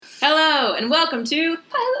Hello, and welcome to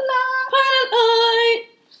Pilot Pilot.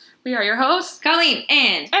 We are your hosts, Colleen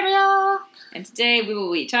and Ariel. And today we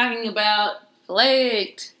will be talking about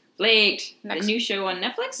Flaked. the Next. new show on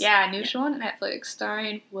Netflix. Yeah, new show on Netflix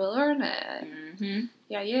starring Will Arnett. Mm-hmm.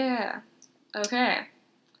 Yeah. Okay.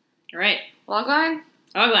 All right. Logline?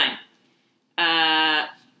 Logline.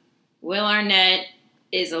 Will Arnett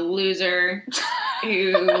is a loser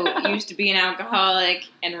who used to be an alcoholic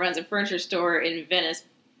and runs a furniture store in Venice.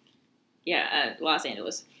 Yeah, Los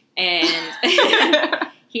Angeles. And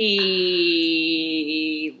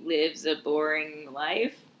he lives a boring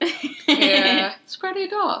life. Yeah. It's pretty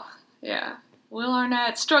dull. Yeah. Will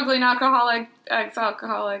Arnett, struggling alcoholic,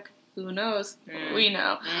 ex-alcoholic. Who knows? We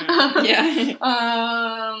know.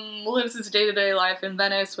 Yeah. Lives his day-to-day life in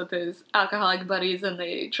Venice with his alcoholic buddies, and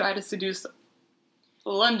they try to seduce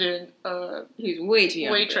London, He's way too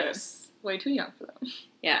young. waitress. Way too young for them.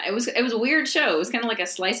 Yeah, it was a weird show. It was kind of like a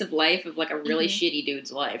slice of life of like a really shitty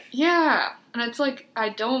dude's life. Yeah, and it's like,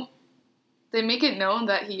 they make it known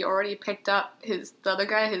that he already picked up the other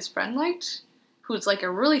guy his friend liked, who's like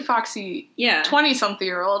a really foxy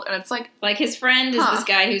 20-something-year-old, and it's like his friend is this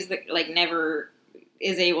guy who's never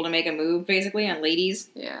is able to make a move basically on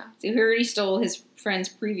ladies. Yeah. So he already stole his friend's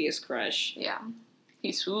previous crush. Yeah.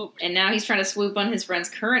 He swooped. And now he's trying to swoop on his friend's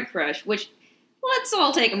current crush, which, let's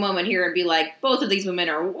all take a moment here and be like, both of these women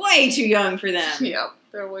are way too young for them. Yep,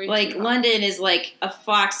 they're way too young. London is like a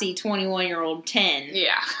foxy 21-year-old 10.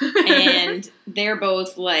 Yeah. And they're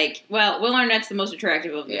both Will Arnett's the most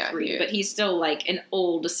attractive of the three, but he's still like an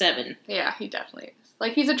old 7. Yeah, he definitely is.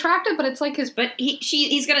 Like, he's attractive, but it's like his... But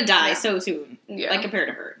he's gonna die so soon. Yeah. Like, compared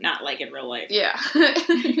to her. Not like in real life. Yeah.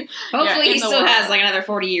 Hopefully he still has like another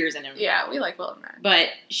 40 years in him. Yeah, we like Will Arnett. But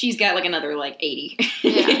she's got like another 80.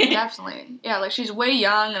 Yeah, definitely. Yeah, like she's way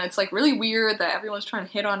young, and it's like really weird that everyone's trying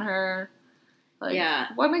to hit on her. Like,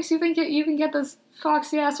 what makes you think you can get this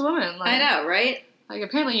foxy ass woman? Like, I know, right? Like,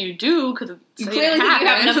 apparently you do, because you clearly think you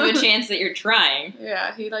have enough of a chance that you're trying.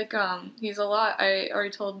 Yeah, he's a lot. I already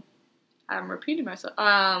told. I'm repeating myself.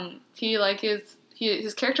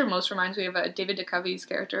 His character most reminds me of David Duchovny's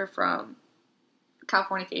character from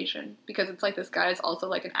Californication, because it's like this guy is also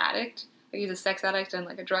like an addict. Like, he's a sex addict and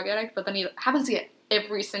like a drug addict, but then he happens to get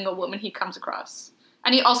every single woman he comes across.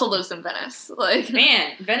 And he also lives in Venice. Like,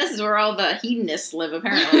 man, Venice is where all the hedonists live,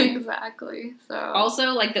 apparently. Exactly. So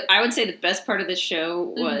also, I would say the best part of this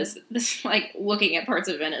show was this, looking at parts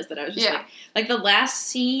of Venice that I was just like the last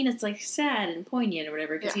scene. It's like sad and poignant or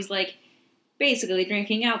whatever, because he's like basically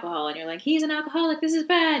drinking alcohol, and you're like, he's an alcoholic. This is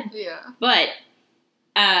bad. Yeah. But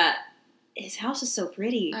his house is so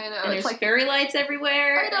pretty. I know. And there's fairy lights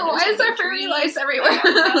everywhere. I know. Why is there fairy lights everywhere? I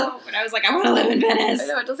don't know. But I was like, I want to live in Venice. I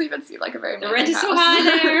know. It doesn't even seem like a very the rent is so high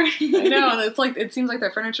there. I know. And it's like, it seems like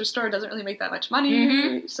their furniture store doesn't really make that much money.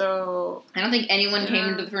 Mm-hmm. So I don't think anyone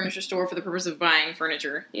came to the furniture store for the purpose of buying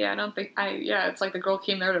furniture. Yeah, I don't think. It's like the girl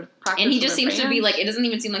came there to practice. And he just seems to be like, it doesn't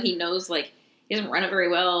even seem like he knows, like, he doesn't run it very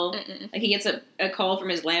well. Mm-mm. Like, he gets a call from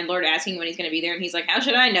his landlord asking when he's going to be there, and he's like, how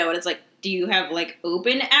should I know? And it's like, do you have,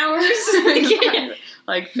 open hours?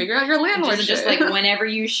 Like, figure out your landlord. Is it just, whenever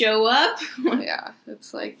you show up? Yeah.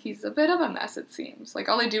 It's like, he's a bit of a mess, it seems. Like,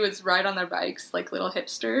 all they do is ride on their bikes like little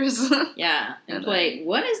hipsters. Yeah. And play,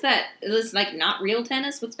 what is that? Is this, not real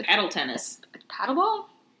tennis? What's paddle tennis? Paddleball?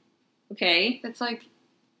 Okay. It's like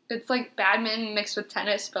badminton mixed with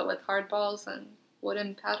tennis, but with hard balls and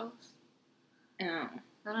wooden paddles. Oh.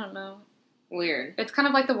 I don't know. Weird. It's kind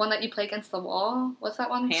of like the one that you play against the wall. What's that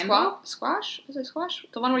one? Handball? Squash? Is it squash?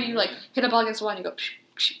 The one where you, hit a ball against the wall and you go...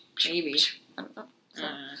 Maybe. I don't know. So.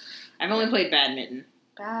 I've only played badminton.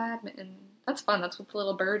 Badminton. That's fun. That's with the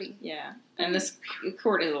little birdie. Yeah. And this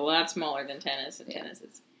court is a lot smaller than tennis. And tennis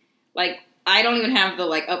is... I don't even have the,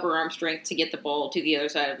 upper arm strength to get the ball to the other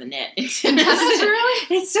side of the net. Tennis, really?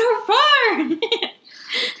 It's so far!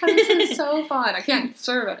 Tennis is so fun. I can't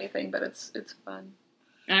serve anything, but it's fun.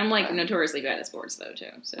 I'm, notoriously bad at sports, though, too.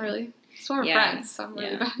 So. Really? So are friends, so I'm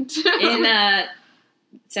really bad. In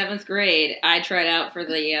 7th grade, I tried out for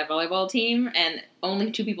the volleyball team, and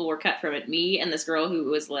only 2 people were cut from it. Me and this girl who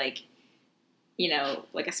was, a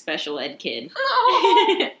special ed kid.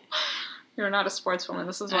 Oh. You're not a sportswoman.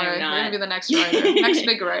 This is why you're going to be the next writer. Next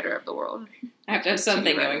big writer of the world. I have to have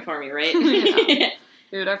something going for me, right? Yeah.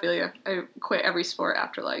 Dude, I feel you. I quit every sport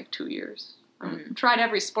after 2 years. Tried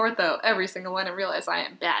every sport though, every single one, and realized I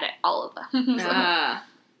am bad at all of them. So, I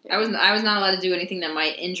was not allowed to do anything that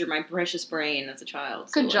might injure my precious brain as a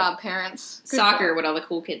child. Good job, parents. Good soccer, job. what all the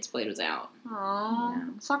cool kids played, was out.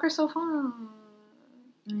 Aww, soccer's so fun.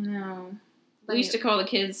 I know. We used to call the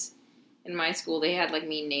kids in my school, they had, like,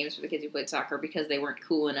 mean names for the kids who played soccer because they weren't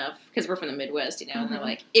cool enough. Because we're from the Midwest, you know? And they're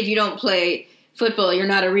like, if you don't play football, you're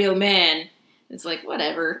not a real man. It's like,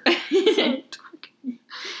 whatever. This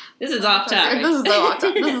is off topic. This is so off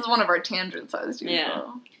topic. This is one of our tangents, as usual.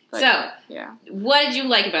 Yeah. But, so, yeah. What did you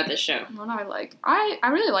like about this show? What did I like? I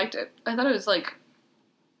really liked it. I thought it was, like...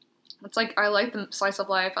 It's like, I liked the slice of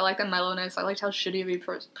life. I liked the mellowness. I liked how shitty of a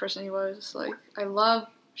person he was. Like, I love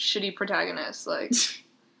shitty protagonists. Like...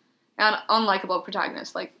 And unlikable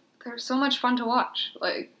protagonists. Like, they're so much fun to watch.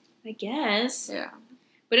 Like, I guess. Yeah.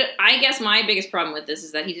 But I guess my biggest problem with this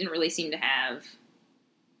is that he didn't really seem to have,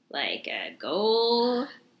 like, a goal.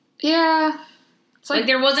 Yeah. It's like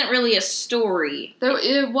there wasn't really a story.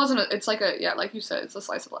 It wasn't it's like like you said, it's a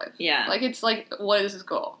slice of life. Yeah. Like, it's like, what is his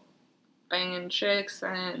goal? Banging chicks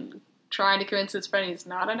and trying to convince his friend he's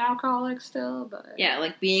not an alcoholic still, but... Yeah,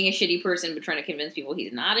 like being a shitty person, but trying to convince people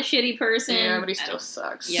he's not a shitty person. Yeah, but he still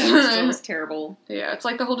sucks. Yeah, he still is terrible. Yeah, it's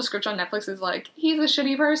like the whole description on Netflix is like, he's a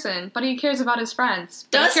shitty person, but he cares about his friends.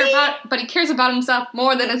 Does he? But he cares about himself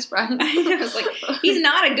more than his friends. I was like, he's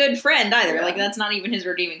not a good friend either. Yeah. Like, that's not even his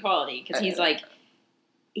redeeming quality, because he's like,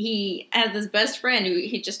 he has this best friend who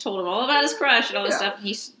he just told him all about his crush and all this stuff, and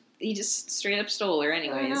he just straight up stole her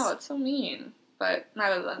anyways. I know, it's so mean. But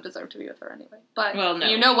neither of them deserve to be with her anyway. But well, no.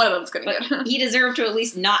 You know one of them's going to get he deserved to at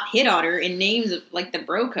least not hit on her in names of, like, the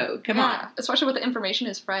bro code. Come on. Especially with the information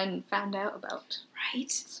his friend found out about.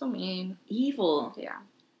 Right? So mean. Evil. Yeah.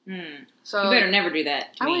 So you better never do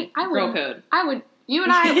that to me. Bro code. I would. You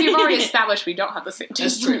and I, we've already established we don't have the same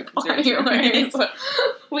taste in people anyway. So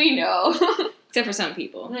we know. Except for some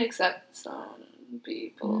people. Except some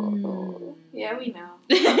people. Yeah, we know.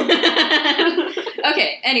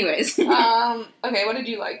 Okay, anyways. Okay, what did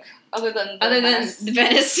you like? Other than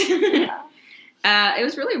Venice. Yeah. It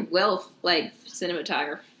was really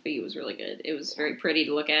cinematography was really good. It was very pretty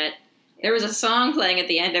to look at. There was a song playing at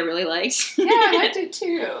the end I really liked. Yeah, I liked it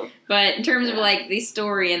too. But in terms of, like, the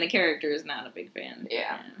story and the characters, not a big fan.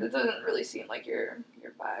 Yeah, it doesn't really seem like your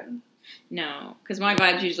vibe. No, because my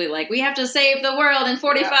vibe's usually like, we have to save the world in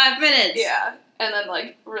 45 minutes. Yeah, and then,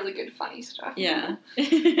 like, really good funny stuff. Yeah.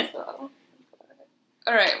 So.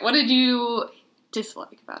 Alright, what did you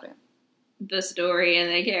dislike about it? The story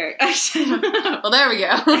and the character. Well, there we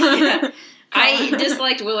go. I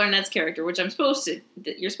disliked Will Arnett's character, which you're supposed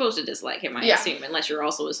to dislike him, I assume, unless you're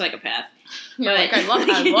also a psychopath. Yeah, but, I love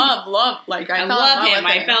him.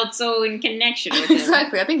 I felt so in connection with him.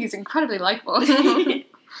 Exactly, I think he's incredibly likable.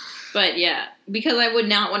 But yeah, because I would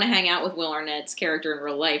not want to hang out with Will Arnett's character in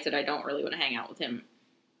real life, that I don't really want to hang out with him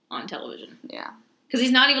on television. Yeah. Because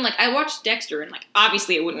he's not even, like, I watched Dexter, and, like,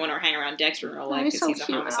 obviously I wouldn't want to hang around Dexter in real life because he's a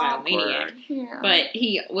homicidal maniac. Yeah. But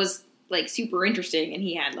he was, like, super interesting, and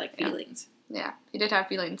he had, like, feelings. Yeah, he did have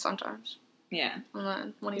feelings sometimes. Yeah. And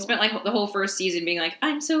then when he spent, like, the whole first season being like,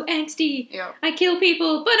 I'm so angsty. Yeah. I kill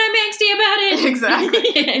people, but I'm angsty about it.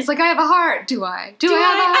 Exactly. He's like, I have a heart. Do I? Do I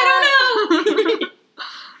have a heart? I don't know.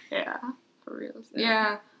 Yeah. For real.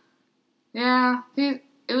 Yeah. Yeah.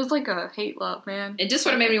 It was like a hate-love, man. It just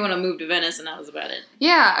sort of made me want to move to Venice, and that was about it.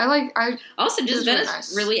 Yeah, Also, does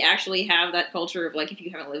Venice really actually have that culture of, like, if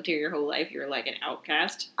you haven't lived here your whole life, you're, like, an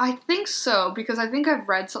outcast? I think so, because I think I've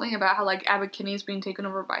read something about how, like, Abbot Kinney is being taken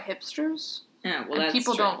over by hipsters. Yeah, well, and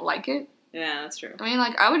people don't like it. Yeah, that's true. I mean,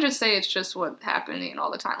 like, I would just say it's just what's happening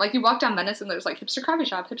all the time. Like, you walk down Venice and there's, like, hipster coffee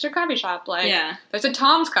shop. Like, there's a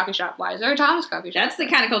Tom's coffee shop. Why is there a Tom's coffee shop? That's the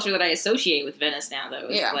kind of culture that I associate with Venice now, though,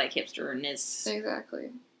 is, like, hipster-ness.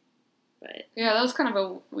 Exactly. But yeah, that was kind of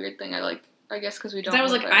a weird thing. I guess because we don't. I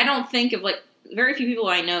was like, I don't think of, like, very few people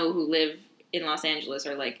I know who live in Los Angeles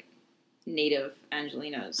are, like, native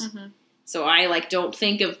Angelinos. Mm-hmm. So I, like, don't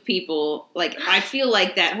think of people, like, I feel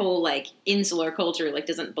like that whole, like, insular culture, like,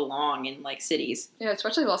 doesn't belong in, like, cities. Yeah,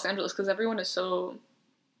 especially Los Angeles, because everyone is so,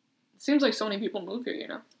 it seems like so many people move here, you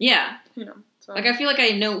know? Yeah. You know, so. Like, I feel like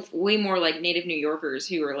I know way more, like, native New Yorkers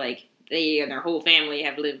who are, like, they and their whole family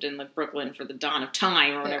have lived in, like, Brooklyn for the dawn of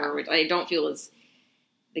time or whatever, which I don't feel is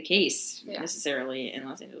the case necessarily in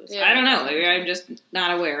Los Angeles. Yeah, I don't know. Like, I'm just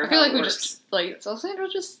not aware of how it works. Los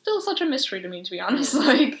Angeles is still such a mystery to me, to be honest.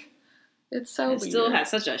 Like, it's so weird. It still has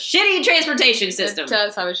such a shitty transportation system. It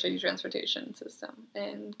does have a shitty transportation system.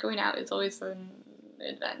 And going out is always an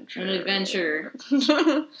adventure. An adventure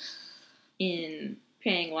in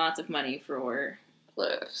paying lots of money for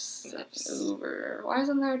Lyfts. Uber. Why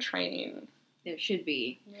isn't there a train? There should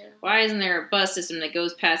be. Yeah. Why isn't there a bus system that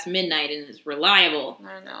goes past midnight and is reliable?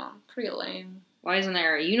 I know. Pretty lame. Why isn't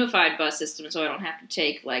there a unified bus system so I don't have to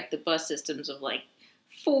take, like, the bus systems of, like,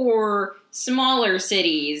 4 smaller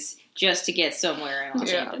cities just to get somewhere in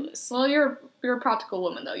Los Angeles. Well, you're a practical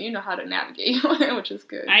woman, though. You know how to navigate, which is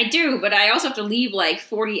good. I do, but I also have to leave like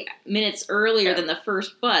 40 minutes earlier than the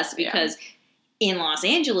first bus because in Los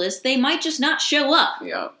Angeles, they might just not show up.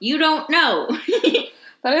 Yeah. You don't know.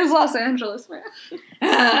 That is Los Angeles, man.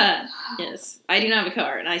 Yes. I do not have a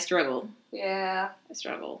car, and I struggle. Yeah. I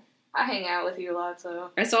struggle. I hang out with you a lot, so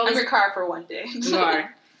I'm your car for one day. You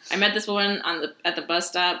are. I met this woman at the bus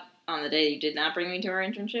stop on the day you did not bring me to our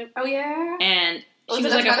internship. Oh, yeah? And she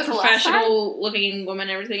was like a professional-looking woman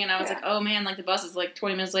and everything, and I was like, oh, man, like, the bus is like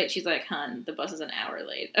 20 minutes late. She's like, hun, the bus is an hour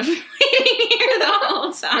late. I've been waiting here the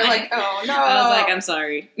whole time. You're like, oh, no. I was like, I'm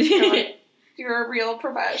sorry. You're a real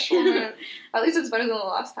professional, man. At least it's better than the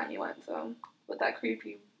last time you went, so, with that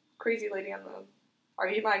crazy lady on the... Are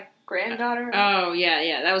you my granddaughter? Oh,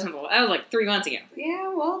 yeah. That was like 3 months ago.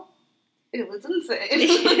 Yeah, well, it was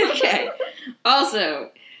insane. Okay. Also,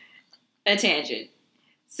 a tangent.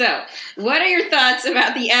 So, what are your thoughts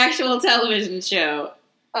about the actual television show?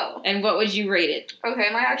 Oh. And what would you rate it? Okay,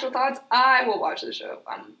 my actual thoughts, I will watch the show.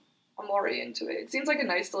 I'm already into it. It seems like a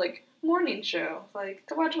nice, like, morning show. Like,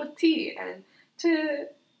 to watch with tea and to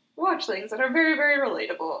watch things that are very, very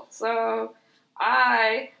relatable. So...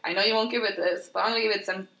 I know you won't give it this, but I'm going to give it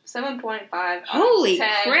some 7.5 Holy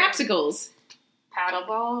crapsicles.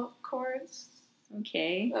 Paddleball course.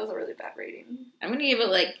 Okay. That was a really bad rating. I'm going to give it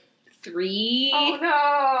like 3. Oh,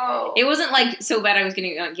 no. It wasn't like so bad I was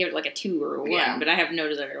going to give it like a 2 or a 1, but I have no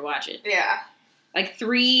desire to watch it. Yeah. Like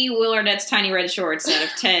 3 Will Arnett's Tiny Red Shorts out of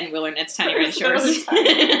 10 Will Arnett's Tiny Red Shorts.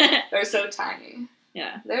 They're so tiny.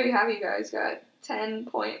 Yeah. There you have you guys. Got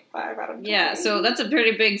 10.5 out of 10. Yeah, so that's a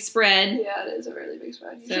pretty big spread. Yeah, it is a really big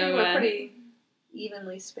spread. Usually we're pretty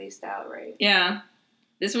evenly spaced out, right? Yeah.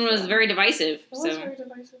 This one was very divisive. It was very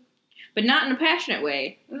divisive. But not in a passionate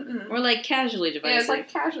way. Mm-mm. Or like casually divisive. Yeah, it's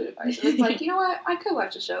like casually divisive. It's like, you know what? I could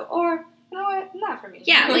watch the show. Or, you know what? Not for me.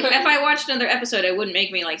 Yeah, like if I watched another episode, it wouldn't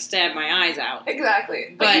make me like stab my eyes out.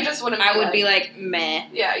 Exactly. But you just wouldn't I would be like, meh.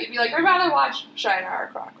 Yeah, you'd be like, I'd rather watch Shine-Our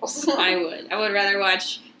Chronicles. I would rather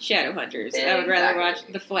watch Shadowhunters. Yeah, I would rather watch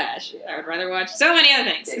The Flash. Yeah. I would rather watch so many other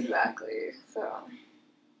things. Exactly. So,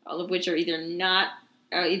 all of which are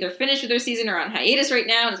either finished with their season or on hiatus right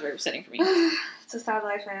now, and it's very upsetting for me. It's a sad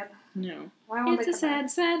life, man. No. It's a sad,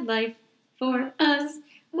 sad life for us.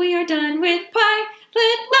 We are done with Pilot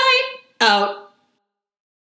Light. Out.